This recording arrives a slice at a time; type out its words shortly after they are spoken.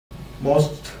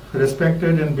Most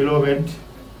respected and beloved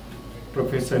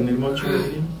Professor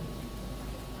Chaudhury,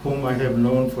 whom I have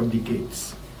known for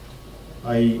decades.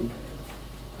 I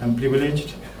am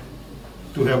privileged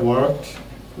to have worked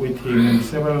with him in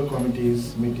several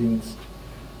committees, meetings.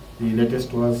 The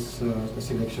latest was the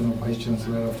selection of Vice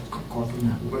Chancellor of Kanti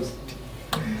University.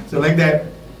 So like that,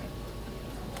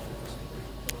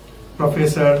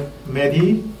 Professor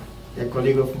Mihir, a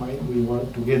colleague of mine, we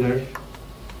worked together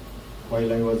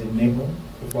while I was in NECO,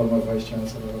 the former Vice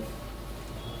Chancellor of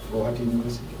Guwahati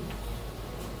University.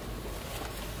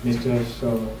 Mr.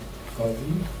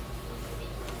 Kanti,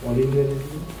 all India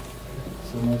Radio,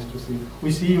 so nice to see.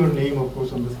 We see your name, of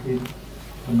course, on the screen,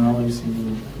 and now I see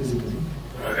you physically.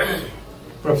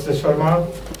 Professor Sharma,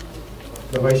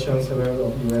 the Vice Chancellor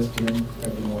of USTM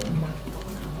at the moment.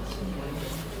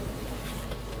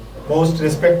 Most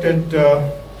respected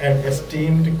and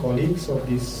esteemed colleagues of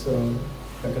these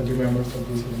faculty members of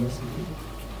this university,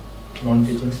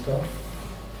 non-teaching staff,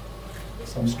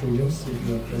 some students if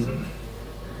you are present.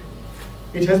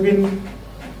 It has been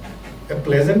a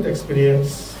pleasant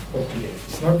experience for today.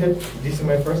 It's not that this is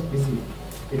my first visit.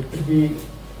 It could be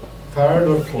third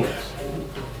or fourth.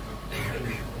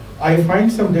 I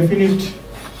find some definite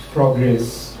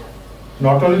progress,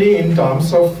 not only in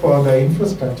terms of the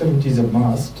infrastructure, which is a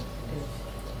must,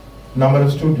 number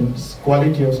of students,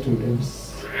 quality of students,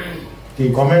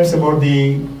 the comments about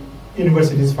the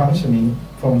university's functioning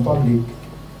from public.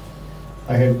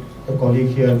 I had a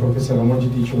colleague here, Professor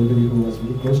Chaudhury, who was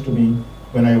very close to me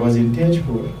when I was in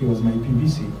Tejpur. He was my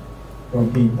PBC from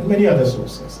him, and many other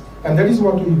sources. And that is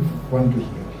what we want to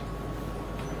hear.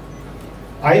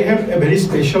 I have a very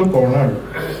special corner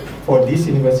for this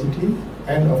university,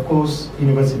 and of course,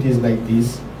 universities like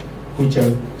this, which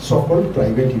are so-called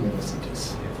private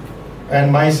universities.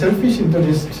 And my selfish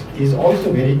interest is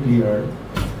also very clear,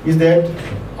 is that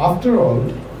after all,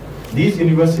 these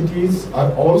universities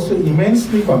are also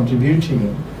immensely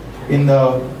contributing in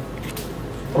the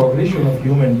progression of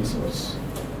human resource,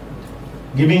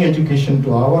 giving education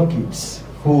to our kids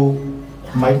who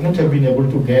might not have been able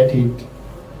to get it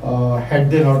had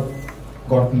they not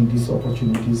gotten these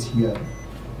opportunities here.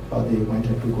 They might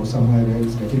have to go somewhere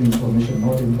else, getting information,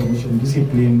 not information,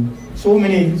 discipline. So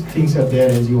many things are there,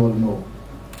 as you all know.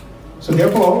 So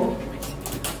therefore,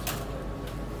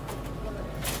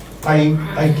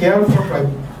 I care for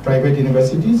private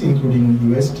universities, including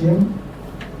USTM,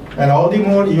 and all the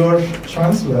more your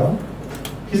Chancellor.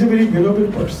 He's a very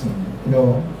beloved person. You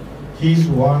know, he's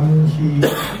one. He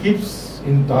keeps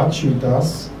in touch with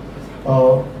us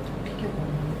on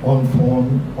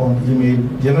phone, on email,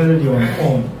 generally on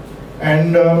phone,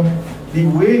 and the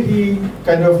way he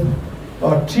kind of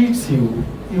treats you.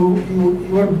 You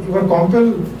are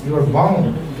compelled, you are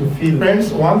bound to feel.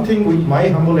 Friends, one thing with my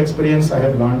humble experience I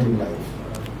have learned in life.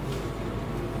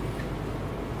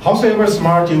 Howsoever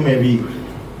smart you may be,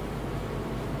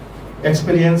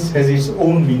 experience has its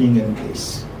own meaning and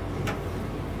place.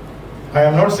 I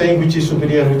am not saying which is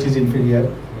superior, which is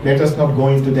inferior. Let us not go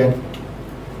into that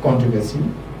controversy.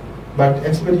 But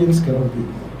experience cannot be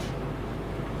ignored.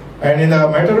 And in the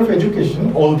matter of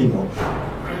education, all the more.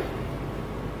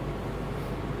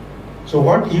 So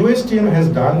what USTM has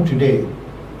done today,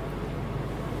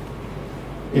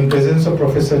 in presence of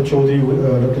Professor Chaudhury,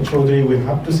 Dr. Chaudhury, we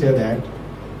have to say that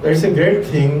it's a great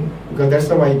thing, because that's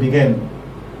how I began,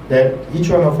 that each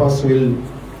one of us will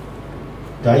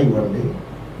die one day.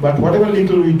 But whatever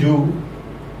little we do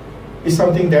is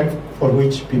something that for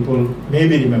which people may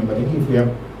be remembering if we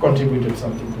have contributed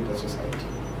something to the society.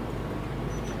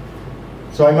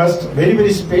 So I must very,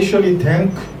 very specially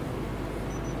thank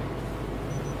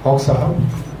Hawk Sahab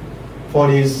for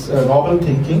his novel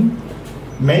thinking.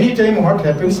 Many times what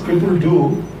happens, people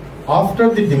do after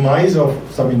the demise of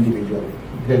some individual,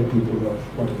 great people or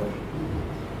whatever.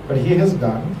 But he has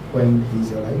done when he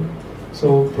is alive.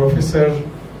 So Professor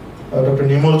Dr.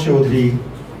 Chaudhury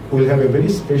will have a very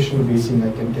special blessing,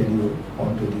 I can tell you,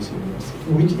 onto this university,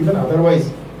 which even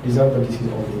otherwise deserve, but this is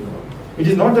all they know. It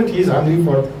is not that he is hungry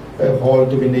for a hall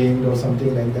to be named or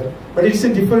something like that, but it's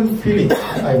a different feeling,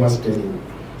 I must tell you,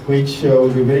 which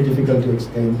will be very difficult to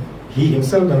explain. He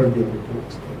himself cannot be able to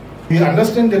explain. We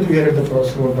understand that we are at the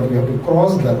crossroad, but we have to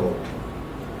cross the road.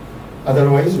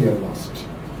 Otherwise, we are lost.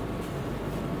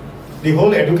 The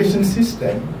whole education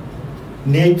system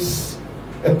needs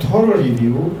a thorough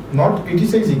review, not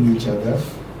criticizing each other,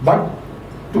 but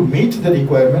to meet the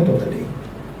requirement of the day.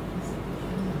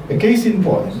 A case in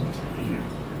point,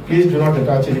 please do not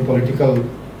attach any political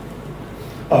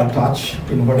touch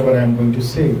in whatever I am going to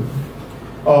say.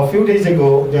 A few days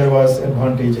ago, there was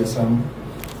Advantage Assam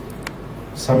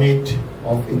summit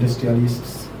of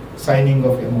industrialists, signing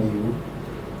of MOU.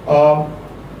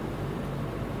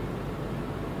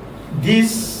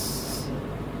 These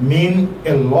mean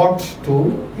a lot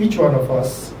to each one of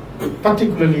us,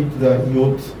 particularly to the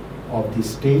youth of the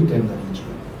state and the region.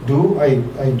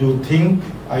 I do think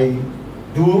I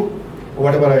do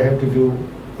whatever I have to do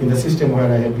in the system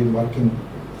where I have been working,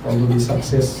 although the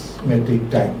success may take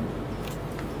time.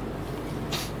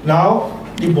 Now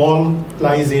the ball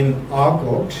lies in our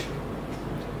court,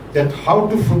 that how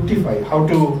to fructify, how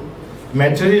to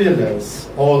materialize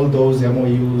all those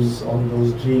MOUs, all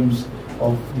those dreams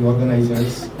of the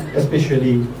organizers,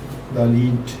 especially the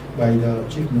lead by the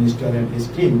Chief Minister and his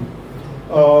team.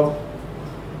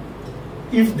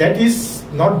 If that is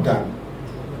not done,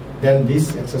 then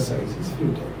this exercise is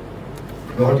futile.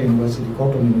 Guwahati University,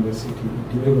 Cotton University,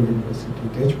 Dibrugarh University,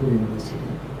 Tezpur University,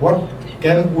 what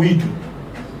can we do?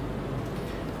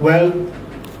 Well,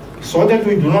 so that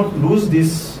we do not lose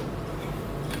this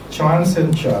chance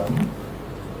and charm,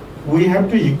 we have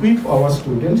to equip our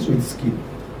students with skill.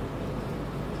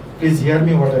 Please hear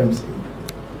me what I am saying.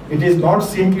 It is not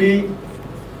simply,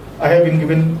 I have been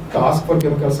given task for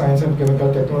chemical science and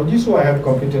chemical technology, so I have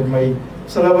completed my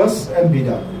syllabus and be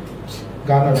done with it.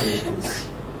 Garner this.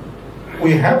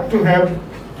 We have to have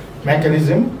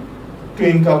mechanism to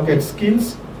inculcate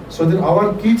skills so that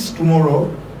our kids tomorrow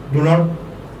do not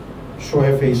show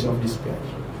a face of despair.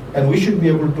 And we should be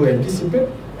able to anticipate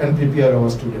and prepare our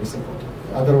students about it.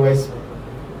 Otherwise,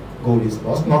 goal is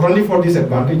lost. Not only for this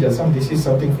advantage, this is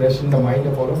something fresh in the mind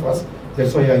of all of us.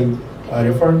 That's why I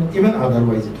referred, even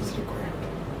otherwise it is required.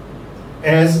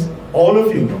 As all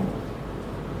of you know,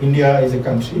 India is a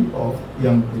country of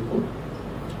young people.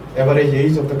 Average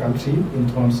age of the country in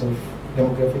terms of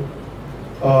demographic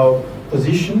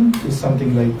position is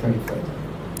something like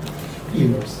 35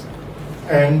 years.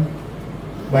 And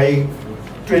by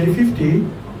 2050,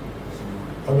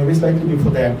 or maybe slightly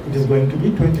before that, it is going to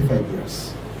be 25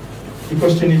 years. The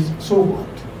question is, so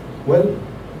what? Well,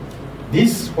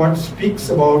 this what speaks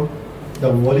about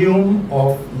the volume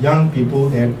of young people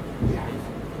that we have.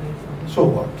 So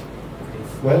what?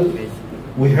 Well,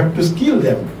 we have to skill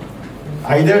them,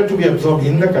 either to be absorbed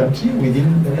in the country,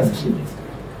 within the country,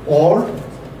 or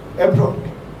abroad.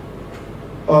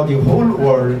 The whole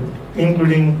world,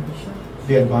 including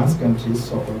the advanced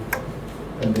countries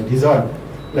and the desert,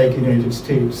 like United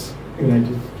States,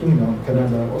 United Kingdom,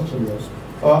 Canada, Australia,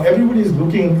 everybody is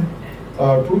looking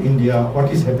to India,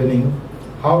 what is happening,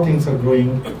 how things are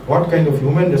growing, what kind of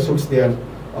human resource they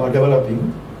are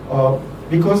developing,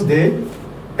 because they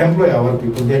employ our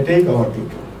people, they take our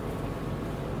people.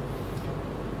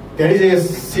 There is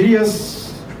a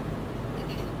serious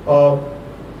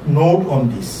note on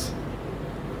this.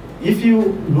 If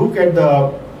you look at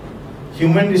the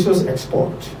human resource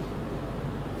export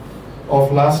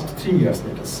of last 3 years,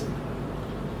 let us say,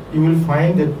 you will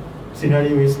find that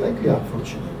scenario is slightly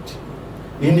unfortunate.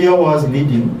 India was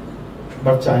leading,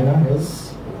 but China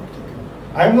has overtaken.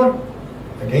 I am not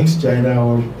against China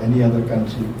or any other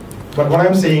country, but what I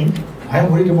am saying, I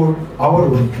am worried about our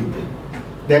own people,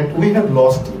 that we have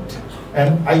lost it.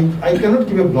 And I cannot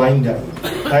give a blind eye.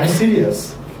 I am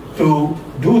serious to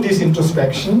do this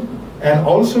introspection and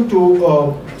also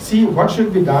to see what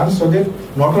should be done so that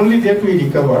not only that we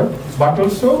recover, but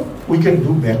also we can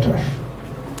do better.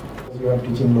 We have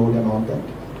teaching load and all that.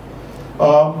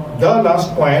 The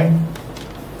last point,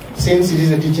 since it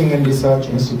is a teaching and research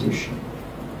institution,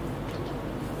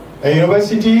 a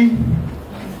university,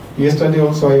 yesterday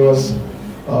also I was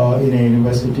in a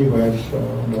university where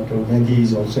Dr. Maggie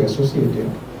is also associated,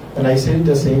 and I said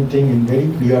the same thing in very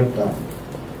clear terms.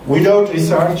 Without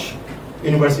research,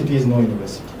 university is no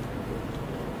university.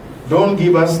 Don't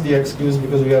give us the excuse,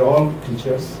 because we are all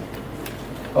teachers,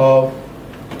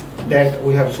 that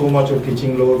we have so much of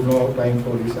teaching load, no time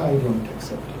for this. I don't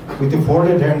accept it. With a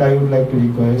folded hand, I would like to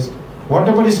request,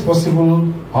 whatever is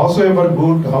possible, howsoever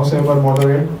good, howsoever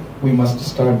moderate, we must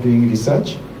start doing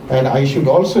research. And I should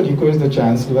also request the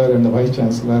Chancellor and the Vice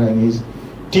Chancellor and his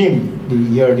team,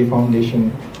 the ERD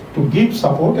Foundation, to give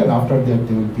support, and after that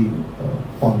they will be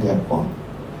on their own.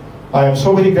 I am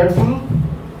so very grateful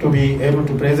to be able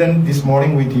to present this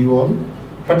morning with you all,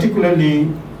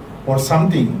 particularly for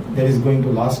something that is going to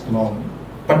last long,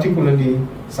 particularly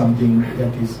something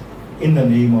that is in the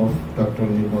name of Dr.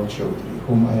 Nirmal Chaudhury,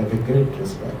 whom I have a great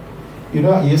respect. You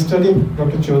know, yesterday,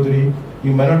 Dr. Chaudhury,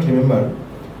 you may not remember,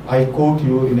 I quote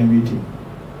you in a meeting.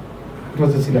 It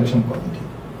was a selection committee.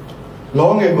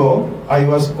 Long ago, I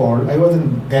was called, I was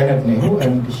then at Nehru,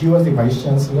 and he was the Vice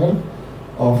Chancellor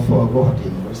of Guwahati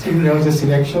University. There was a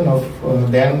selection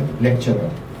of then lecturer.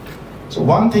 So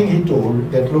one thing he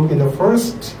told, that look, in the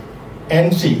first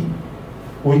entry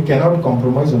we cannot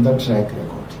compromise on the track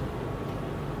record.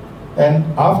 And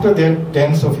after that,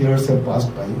 tens of years have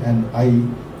passed by, and I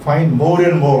find more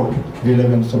and more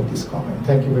relevance of this comment.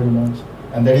 Thank you very much.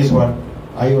 And that is what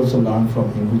I also learned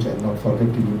from him, which I will not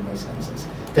forget to give my senses.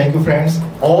 Thank you, friends.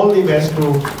 All the best to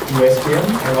USTM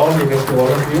and all the best to all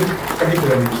of you,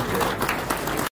 particularly to